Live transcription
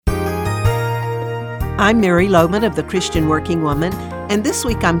I'm Mary Lohman of the Christian Working Woman, and this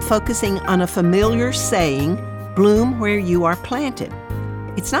week I'm focusing on a familiar saying, bloom where you are planted.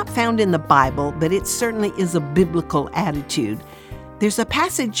 It's not found in the Bible, but it certainly is a biblical attitude. There's a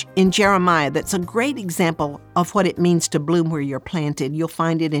passage in Jeremiah that's a great example of what it means to bloom where you're planted. You'll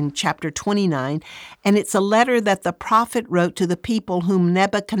find it in chapter 29, and it's a letter that the prophet wrote to the people whom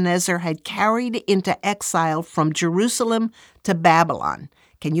Nebuchadnezzar had carried into exile from Jerusalem to Babylon.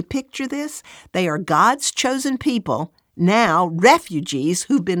 Can you picture this? They are God's chosen people, now refugees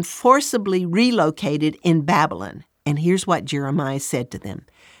who've been forcibly relocated in Babylon. And here's what Jeremiah said to them.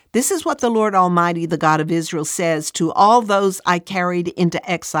 This is what the Lord Almighty, the God of Israel, says to all those I carried into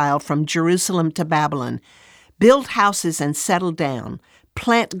exile from Jerusalem to Babylon. Build houses and settle down.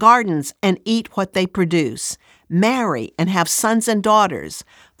 Plant gardens and eat what they produce. Marry and have sons and daughters.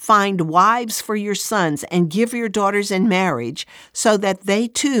 Find wives for your sons and give your daughters in marriage so that they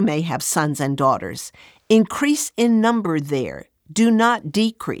too may have sons and daughters. Increase in number there. Do not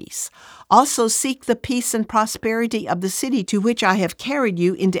decrease. Also seek the peace and prosperity of the city to which I have carried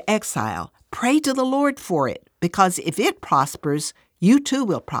you into exile. Pray to the Lord for it, because if it prospers, you too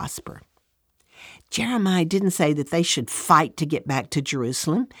will prosper. Jeremiah didn't say that they should fight to get back to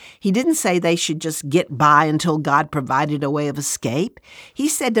Jerusalem. He didn't say they should just get by until God provided a way of escape. He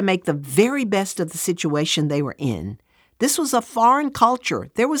said to make the very best of the situation they were in. This was a foreign culture.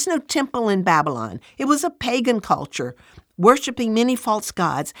 There was no temple in Babylon. It was a pagan culture, worshiping many false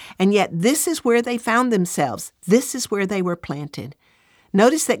gods, and yet this is where they found themselves. This is where they were planted.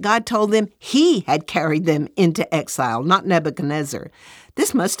 Notice that God told them He had carried them into exile, not Nebuchadnezzar.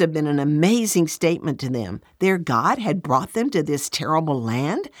 This must have been an amazing statement to them. Their God had brought them to this terrible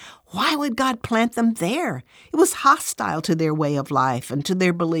land. Why would God plant them there? It was hostile to their way of life and to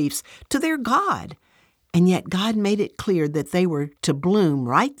their beliefs, to their God. And yet God made it clear that they were to bloom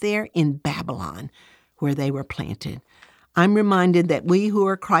right there in Babylon, where they were planted. I'm reminded that we who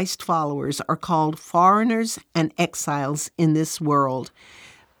are Christ followers are called foreigners and exiles in this world.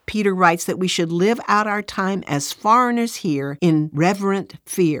 Peter writes that we should live out our time as foreigners here in reverent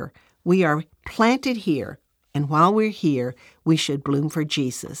fear. We are planted here, and while we're here, we should bloom for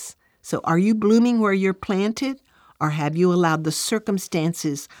Jesus. So are you blooming where you're planted, or have you allowed the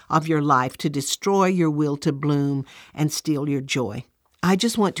circumstances of your life to destroy your will to bloom and steal your joy? I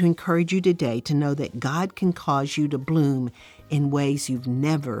just want to encourage you today to know that God can cause you to bloom in ways you've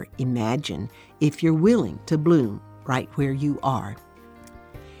never imagined if you're willing to bloom right where you are.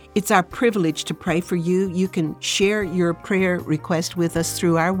 It's our privilege to pray for you. You can share your prayer request with us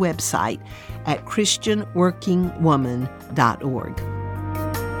through our website at christianworkingwoman.org.